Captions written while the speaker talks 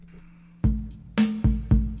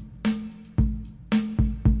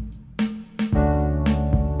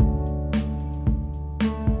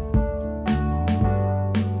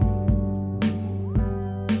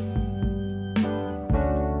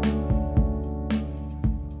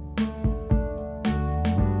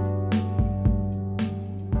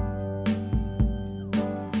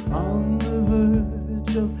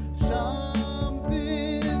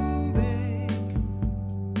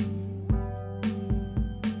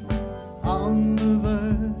on the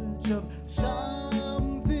verge of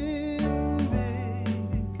something big.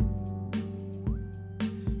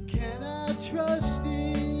 Can I trust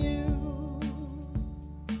in you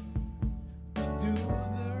to do the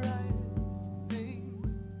right thing?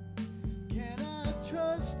 Can I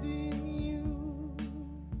trust in you?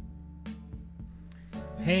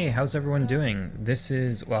 Hey, how's everyone doing? This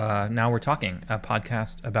is Now We're Talking, a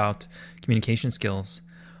podcast about communication skills.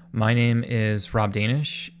 My name is Rob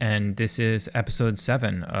Danish, and this is episode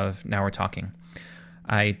 7 of Now We're Talking.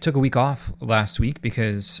 I took a week off last week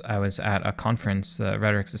because I was at a conference, the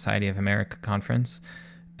Rhetoric Society of America conference,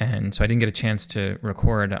 and so I didn't get a chance to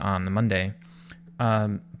record on the Monday.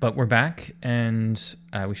 But we're back, and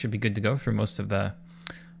we should be good to go through most of the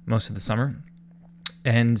summer.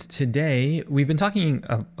 And today we've been talking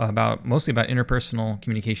mostly about interpersonal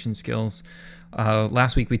communication skills.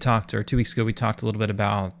 Last week 2 weeks ago, we talked a little bit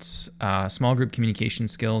about small group communication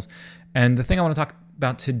skills. And the thing I want to talk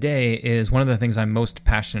about today is one of the things I'm most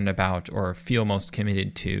passionate about or feel most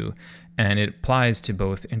committed to. And it applies to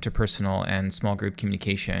both interpersonal and small group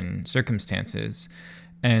communication circumstances.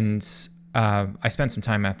 And I spent some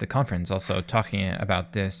time at the conference also talking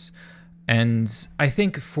about this. And I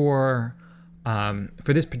think for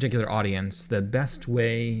this particular audience, the best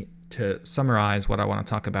way to summarize what I want to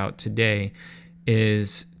talk about today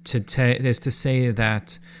is to say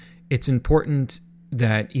that it's important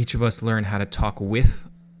that each of us learn how to talk with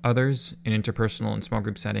others in interpersonal and small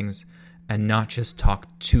group settings and not just talk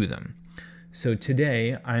to them. So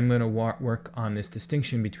today I'm going to work on this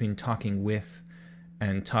distinction between talking with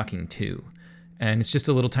and talking to. And it's just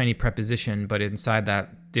a little tiny preposition, but inside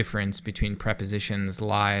that difference between prepositions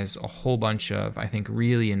lies a whole bunch of, I think,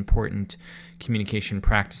 really important communication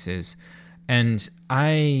practices. And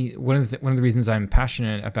one of the reasons I'm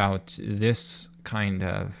passionate about this kind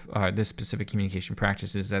of this specific communication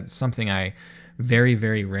practice is that it's something I very,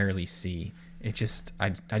 very rarely see. I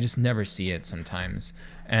just never see it sometimes.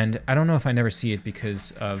 And I don't know if I never see it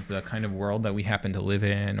because of the kind of world that we happen to live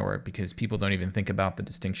in, or because people don't even think about the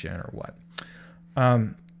distinction, or what.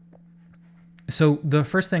 So the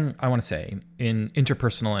first thing I want to say in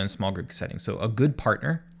interpersonal and small group settings, so a good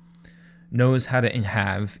partner knows how to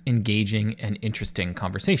have engaging and interesting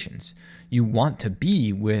conversations. You want to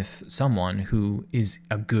be with someone who is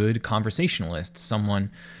a good conversationalist, someone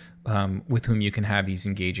with whom you can have these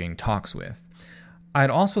engaging talks with. I'd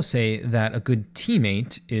also say that a good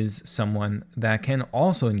teammate is someone that can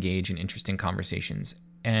also engage in interesting conversations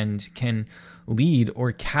and can lead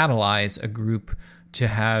or catalyze a group to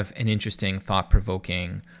have an interesting,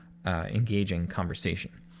 thought-provoking, engaging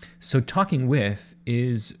conversation. So talking with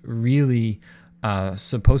is really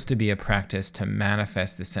supposed to be a practice to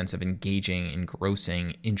manifest the sense of engaging,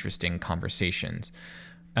 engrossing, interesting conversations.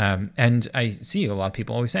 And I see a lot of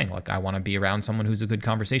people always saying, I want to be around someone who's a good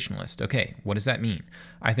conversationalist. Okay, what does that mean?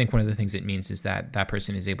 I think one of the things it means is that that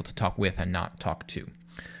person is able to talk with and not talk to.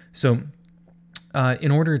 So in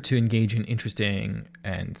order to engage in interesting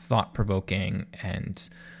and thought-provoking and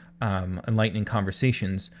enlightening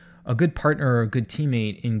conversations, a good partner or a good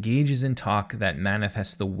teammate engages in talk that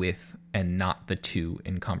manifests the with and not the to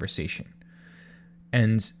in conversation.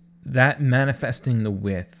 And that manifesting the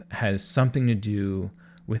with has something to do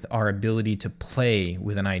with our ability to play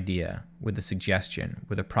with an idea, with a suggestion,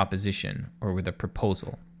 with a proposition, or with a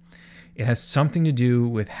proposal. It has something to do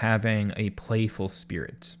with having a playful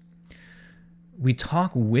spirit. We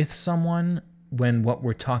talk with someone when what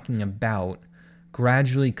we're talking about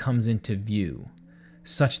gradually comes into view,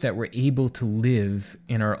 such that we're able to live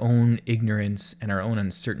in our own ignorance and our own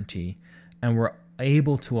uncertainty, and we're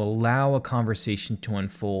able to allow a conversation to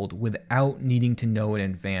unfold without needing to know in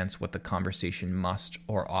advance what the conversation must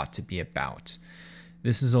or ought to be about.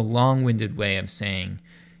 This is a long-winded way of saying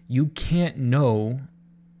you can't know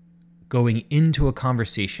going into a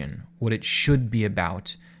conversation what it should be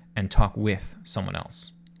about and talk with someone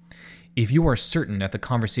else. If you are certain that the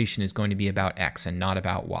conversation is going to be about X and not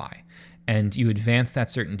about Y, and you advance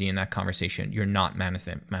that certainty in that conversation, you're not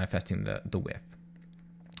manifesting the with.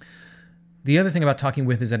 The other thing about talking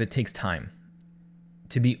with is that it takes time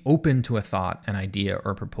to be open to a thought, an idea,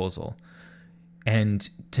 or a proposal, and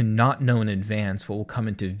to not know in advance what will come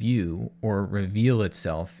into view or reveal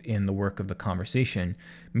itself in the work of the conversation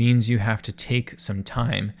means you have to take some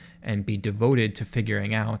time and be devoted to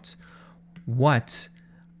figuring out what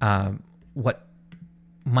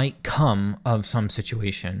might come of some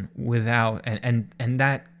situation without, and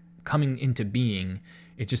that coming into being,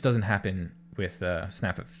 it just doesn't happen with a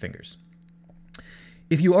snap of fingers.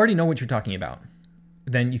 If you already know what you're talking about,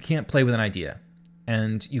 then you can't play with an idea,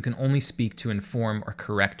 and you can only speak to inform or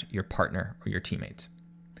correct your partner or your teammates.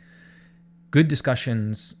 Good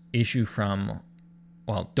discussions don't issue from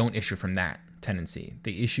that tendency.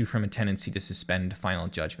 They issue from a tendency to suspend final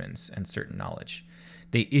judgments and certain knowledge.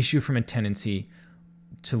 They issue from a tendency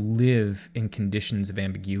to live in conditions of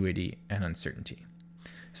ambiguity and uncertainty.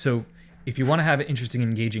 So if you want to have interesting,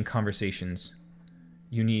 engaging conversations,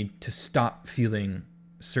 you need to stop feeling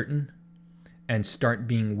certain and start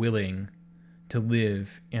being willing to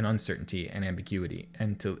live in uncertainty and ambiguity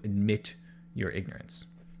and to admit your ignorance.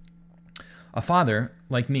 A father,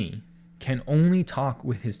 like me, can only talk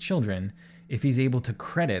with his children if he's able to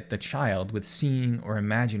credit the child with seeing or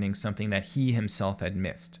imagining something that he himself had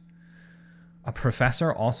missed. A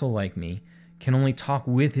professor, also like me, can only talk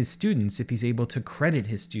with his students if he's able to credit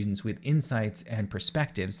his students with insights and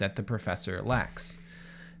perspectives that the professor lacks.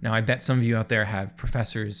 Now, I bet some of you out there have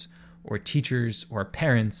professors or teachers or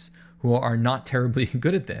parents who are not terribly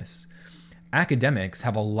good at this. Academics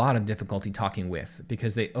have a lot of difficulty talking with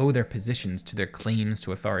because they owe their positions to their claims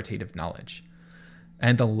to authoritative knowledge.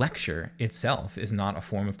 And the lecture itself is not a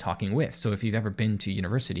form of talking with. So if you've ever been to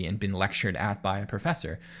university and been lectured at by a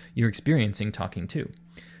professor, you're experiencing talking to.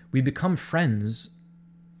 We become friends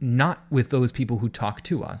not with those people who talk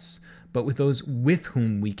to us, but with those with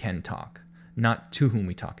whom we can talk, not to whom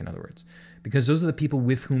we talk, in other words. Because those are the people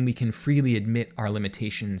with whom we can freely admit our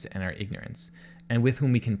limitations and our ignorance, and with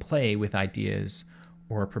whom we can play with ideas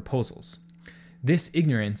or proposals. This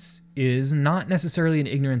ignorance is not necessarily an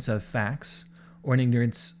ignorance of facts or an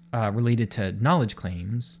ignorance related to knowledge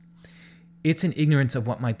claims. It's an ignorance of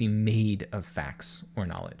what might be made of facts or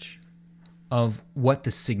knowledge, of what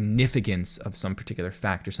the significance of some particular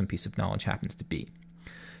fact or some piece of knowledge happens to be.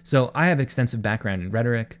 So I have an extensive background in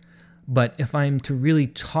rhetoric, but if I'm to really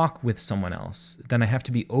talk with someone else, then I have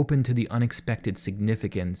to be open to the unexpected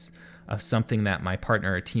significance of something that my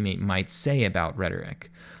partner or teammate might say about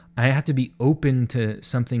rhetoric. I have to be open to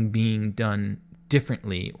something being done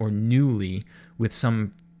differently or newly with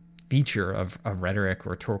some feature of rhetoric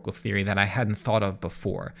or rhetorical theory that I hadn't thought of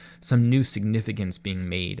before, some new significance being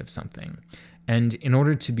made of something. And in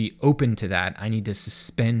order to be open to that, I need to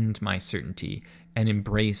suspend my certainty and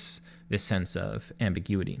embrace this sense of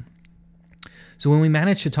ambiguity. So when we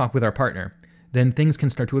manage to talk with our partner, then things can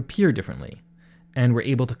start to appear differently. And we're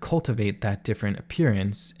able to cultivate that different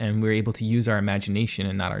appearance, and we're able to use our imagination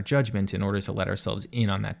and not our judgment in order to let ourselves in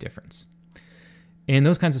on that difference. In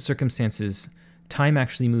those kinds of circumstances, time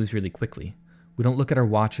actually moves really quickly. We don't look at our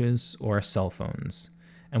watches or our cell phones,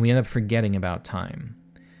 and we end up forgetting about time.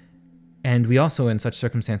 And we also, in such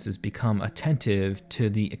circumstances, become attentive to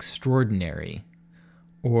the extraordinary,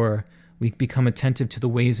 or we become attentive to the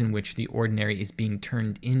ways in which the ordinary is being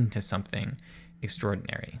turned into something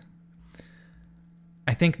extraordinary.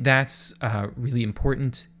 I think that's really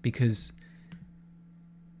important because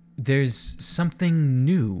there's something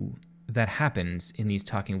new that happens in these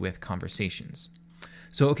talking with conversations.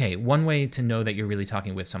 So, okay, one way to know that you're really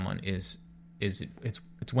talking with someone is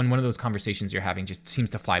it's when one of those conversations you're having just seems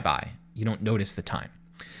to fly by. You don't notice the time.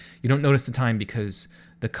 You don't notice the time because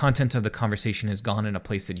the content of the conversation has gone in a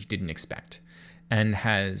place that you didn't expect and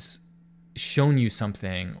has shown you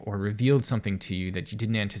something or revealed something to you that you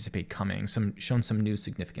didn't anticipate coming, shown some new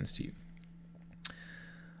significance to you.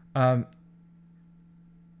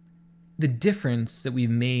 The difference that we've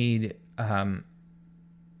made, okay,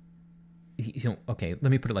 let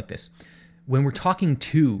me put it like this. When we're talking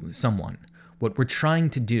to someone, what we're trying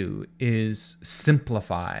to do is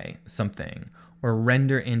simplify something or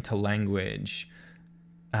render into language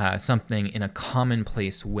something in a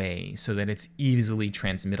commonplace way so that it's easily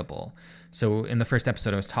transmittable. So in the first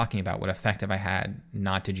episode, I was talking about what effect have I had,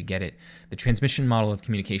 not did you get it. The transmission model of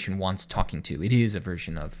communication wants talking to. It is a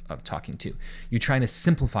version of talking to. You're trying to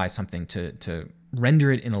simplify something to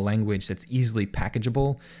render it in a language that's easily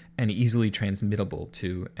packageable and easily transmittable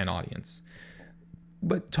to an audience.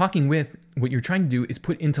 But talking with, what you're trying to do is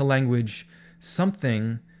put into language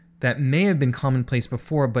something that may have been commonplace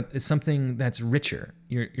before, but is something that's richer.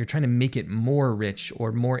 You're trying to make it more rich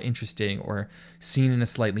or more interesting or seen in a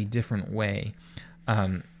slightly different way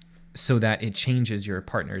so that it changes your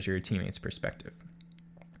partner's or your teammate's perspective.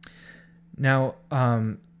 Now,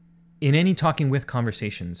 in any talking with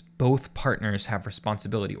conversations, both partners have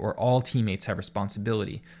responsibility, or all teammates have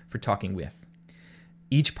responsibility for talking with.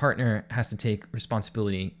 Each partner has to take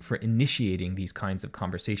responsibility for initiating these kinds of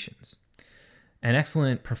conversations. An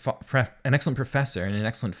excellent professor and an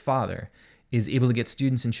excellent father is able to get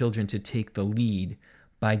students and children to take the lead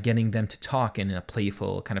by getting them to talk in a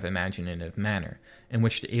playful, kind of imaginative manner, in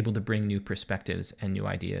which they're able to bring new perspectives and new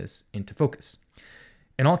ideas into focus.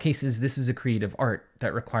 In all cases, this is a creative art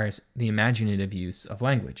that requires the imaginative use of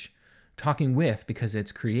language. Talking with, because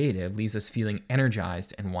it's creative, leaves us feeling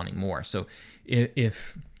energized and wanting more. So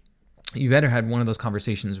if you've ever had one of those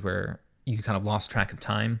conversations where you kind of lost track of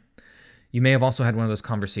time, you may have also had one of those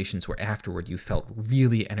conversations where afterward you felt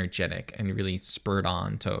really energetic and really spurred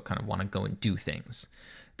on to kind of want to go and do things.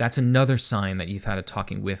 That's another sign that you've had a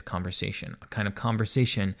talking with conversation, a kind of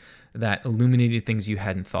conversation that illuminated things you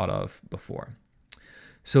hadn't thought of before.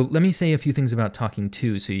 So let me say a few things about talking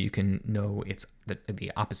to so you can know it's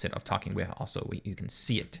the opposite of talking with. Also, you can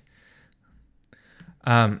see it.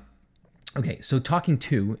 Okay, so talking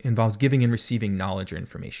to involves giving and receiving knowledge or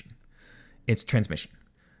information. It's transmission.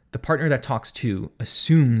 The partner that talks to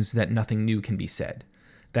assumes that nothing new can be said,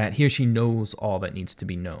 that he or she knows all that needs to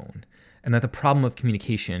be known, and that the problem of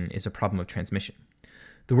communication is a problem of transmission.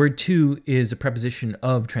 The word to is a preposition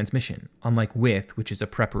of transmission, unlike with, which is a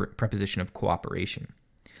preposition of cooperation.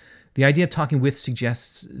 The idea of talking with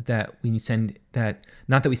suggests that we send that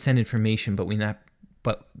not that we send information, but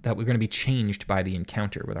that we're going to be changed by the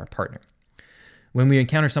encounter with our partner. When we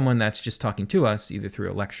encounter someone that's just talking to us, either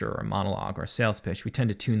through a lecture or a monologue or a sales pitch, we tend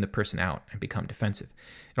to tune the person out and become defensive.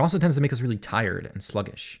 It also tends to make us really tired and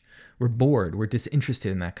sluggish. We're bored. We're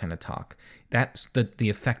disinterested in that kind of talk. That's the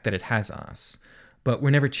effect that it has on us. But we're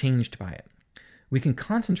never changed by it. We can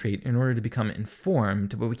concentrate in order to become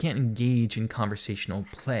informed, but we can't engage in conversational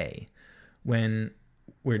play when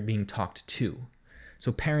we're being talked to.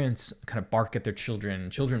 So parents kind of bark at their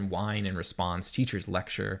children whine in response, teachers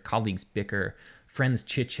lecture, colleagues bicker, friends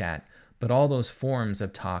chit-chat, but all those forms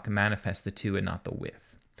of talk manifest the to and not the with.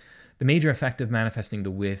 The major effect of manifesting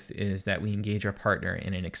the with is that we engage our partner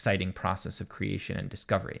in an exciting process of creation and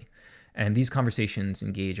discovery. And these conversations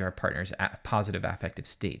engage our partner's positive affective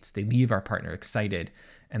states. They leave our partner excited,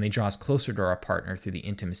 and they draw us closer to our partner through the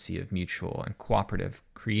intimacy of mutual and cooperative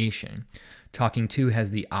creation. Talking to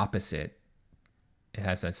has the opposite. It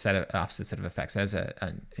has a opposite set of effects. It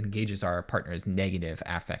engages our partner's negative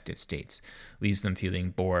affective states, leaves them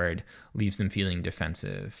feeling bored, leaves them feeling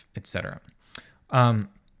defensive, etc.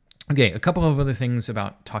 Okay, a couple of other things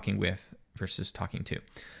about talking with versus talking to.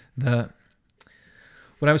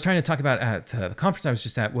 What I was trying to talk about at the conference I was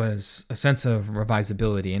just at was a sense of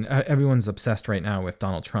revisability. And everyone's obsessed right now with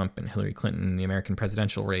Donald Trump and Hillary Clinton in the American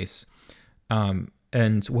presidential race,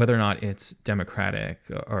 and whether or not it's democratic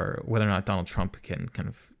or whether or not Donald Trump can kind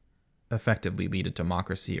of effectively lead a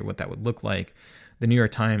democracy or what that would look like. The New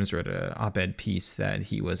York Times wrote an op-ed piece that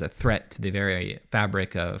he was a threat to the very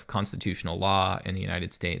fabric of constitutional law in the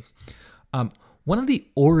United States. One of the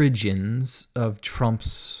origins of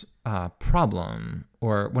Trump's problem,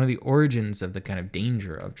 or one of the origins of the kind of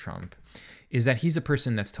danger of Trump, is that he's a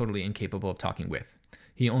person that's totally incapable of talking with.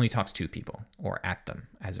 He only talks to people, or at them,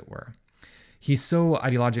 as it were. He's so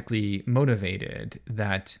ideologically motivated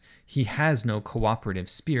that he has no cooperative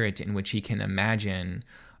spirit in which he can imagine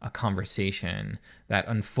a conversation that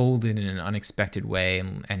unfolded in an unexpected way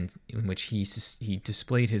and in which he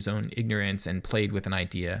displayed his own ignorance and played with an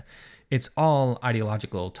idea. It's all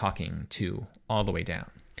ideological talking to all the way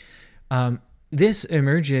down. This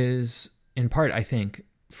emerges in part, I think,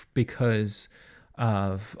 because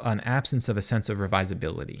of an absence of a sense of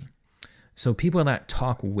revisability. So people that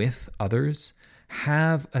talk with others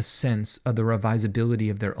have a sense of the revisability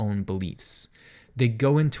of their own beliefs. They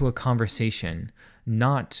go into a conversation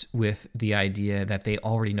not with the idea that they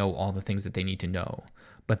already know all the things that they need to know,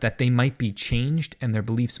 but that they might be changed and their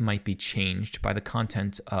beliefs might be changed by the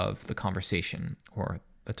content of the conversation or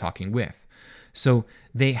the talking with. So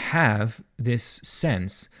they have this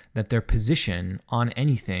sense that their position on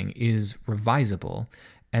anything is revisable,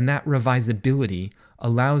 and that revisability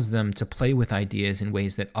allows them to play with ideas in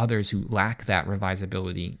ways that others who lack that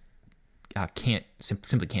revisability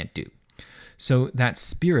simply can't do. So that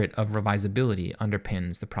spirit of revisability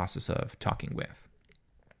underpins the process of talking with.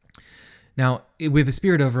 Now, with the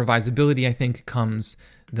spirit of revisability, I think comes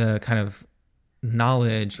the kind of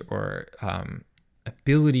knowledge or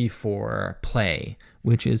ability for play,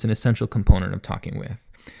 which is an essential component of talking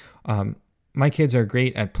with. My kids are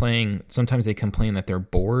great at playing. Sometimes they complain that they're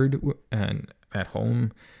bored and at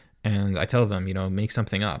home, and I tell them, make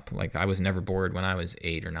something up. Like, I was never bored when I was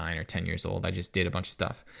 8 or 9 or 10 years old. I just did a bunch of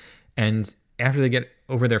stuff. And after they get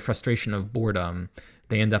over their frustration of boredom,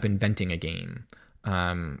 they end up inventing a game.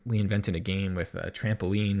 We invented a game with a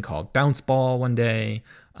trampoline called Bounce Ball one day.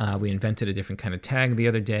 We invented a different kind of tag the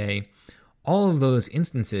other day. All of those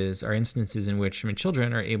instances are instances in which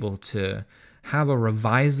children are able to have a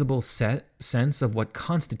revisable sense of what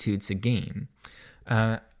constitutes a game.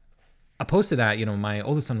 opposed to that, my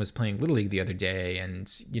oldest son was playing Little League the other day, and,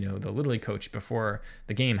 the Little League coach before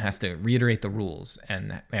the game has to reiterate the rules,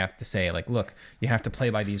 and they have to say, like, look, you have to play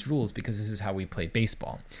by these rules because this is how we play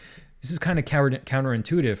baseball. This is kind of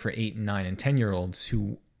counterintuitive for 8 and 9 and 10-year-olds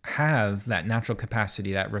who have that natural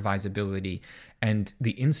capacity, that revisability, and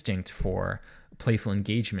the instinct for playful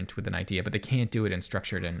engagement with an idea, but they can't do it in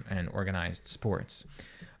structured and organized sports.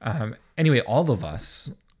 Anyway, all of us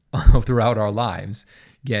throughout our lives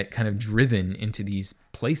get kind of driven into these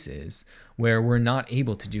places where we're not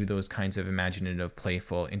able to do those kinds of imaginative,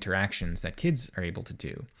 playful interactions that kids are able to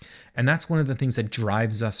do. And that's one of the things that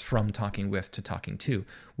drives us from talking with to talking to.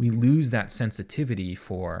 We lose that sensitivity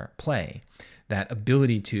for play, that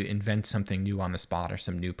ability to invent something new on the spot or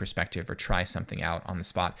some new perspective or try something out on the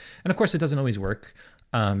spot. And of course, it doesn't always work.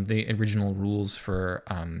 The original rules for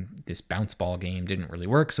this bounce ball game didn't really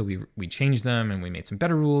work, so we changed them and we made some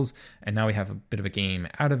better rules, and now we have a bit of a game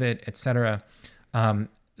out of it, etc.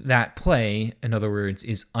 That play, in other words,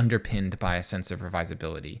 is underpinned by a sense of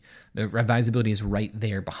revisability. The revisability is right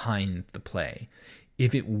there behind the play.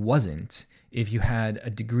 If it wasn't, if you had a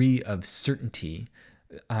degree of certainty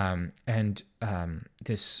and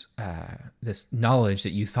this knowledge that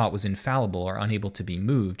you thought was infallible or unable to be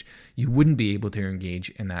moved, you wouldn't be able to engage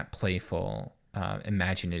in that playful,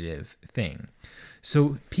 imaginative thing.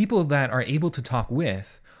 So people that are able to talk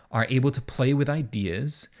with are able to play with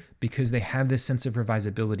ideas because they have this sense of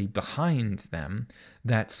revisability behind them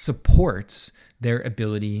that supports their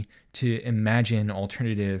ability to imagine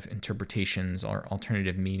alternative interpretations or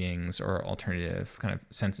alternative meanings or alternative kind of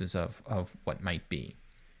senses of what might be.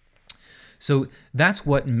 So that's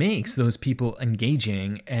what makes those people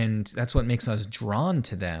engaging, and that's what makes us drawn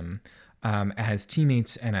to them as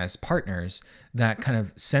teammates and as partners, that kind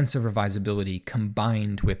of sense of revisability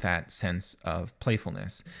combined with that sense of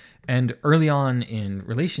playfulness. And early on in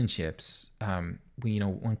relationships,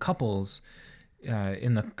 when couples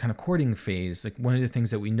in the kind of courting phase, like one of the things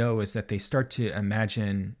that we know is that they start to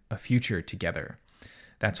imagine a future together.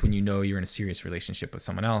 That's when you know you're in a serious relationship with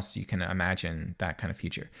someone else. You can imagine that kind of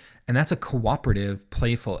future. And that's a cooperative,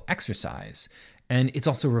 playful exercise. And it's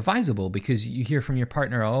also revisable because you hear from your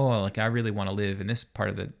partner, oh, like I really want to live in this part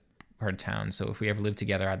of town. So if we ever live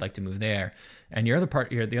together, I'd like to move there. And the other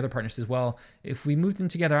partner says, well, if we moved in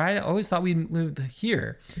together, I always thought we lived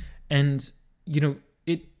here. And,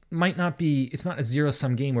 it might not be, it's not a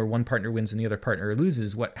zero-sum game where one partner wins and the other partner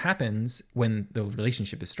loses. What happens when the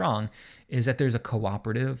relationship is strong is that there's a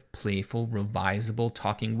cooperative, playful, revisable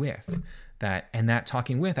talking with. That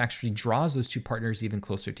talking with actually draws those two partners even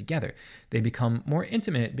closer together. They become more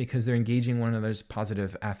intimate because they're engaging one another's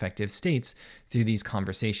positive affective states through these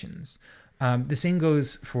conversations. The same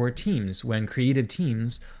goes for teams. When creative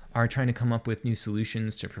teams are trying to come up with new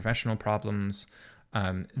solutions to professional problems,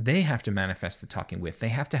 they have to manifest the talking with. They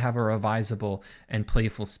have to have a revisable and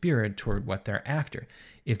playful spirit toward what they're after.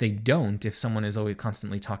 If they don't, if someone is always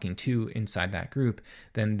constantly talking to inside that group,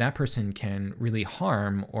 then that person can really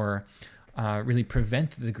harm or really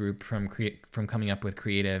prevent the group from coming up with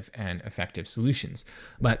creative and effective solutions.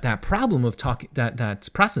 But that problem of that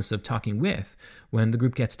process of talking with, when the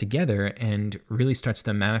group gets together and really starts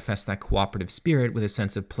to manifest that cooperative spirit with a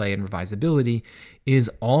sense of play and revisability, is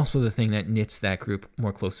also the thing that knits that group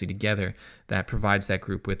more closely together, that provides that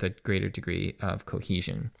group with a greater degree of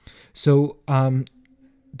cohesion. So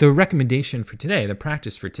the recommendation for today, the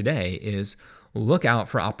practice for today, is look out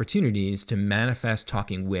for opportunities to manifest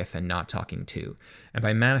talking with and not talking to. And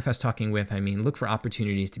by manifest talking with, I mean look for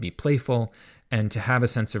opportunities to be playful and to have a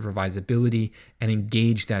sense of revisability and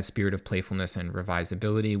engage that spirit of playfulness and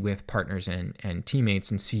revisability with partners and teammates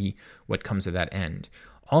and see what comes of that end.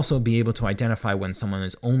 Also be able to identify when someone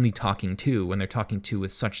is only talking to, when they're talking to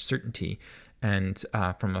with such certainty and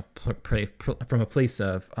from a place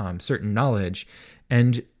of certain knowledge,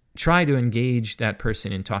 and try to engage that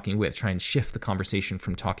person in talking with. Try and shift the conversation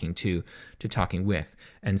from talking to talking with,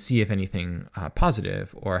 and see if anything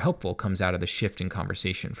positive or helpful comes out of the shift in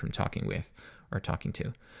conversation from talking with or talking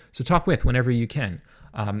to. So talk with whenever you can.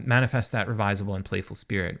 Manifest that revisable and playful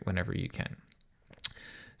spirit whenever you can.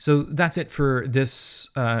 So that's it for this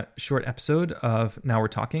short episode of Now We're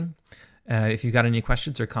Talking. If you've got any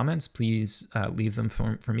questions or comments, please leave them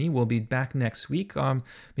for me. We'll be back next week.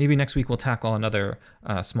 Maybe next week we'll tackle another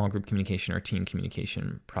small group communication or team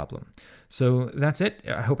communication problem. So that's it.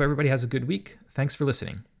 I hope everybody has a good week. Thanks for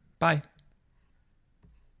listening. Bye.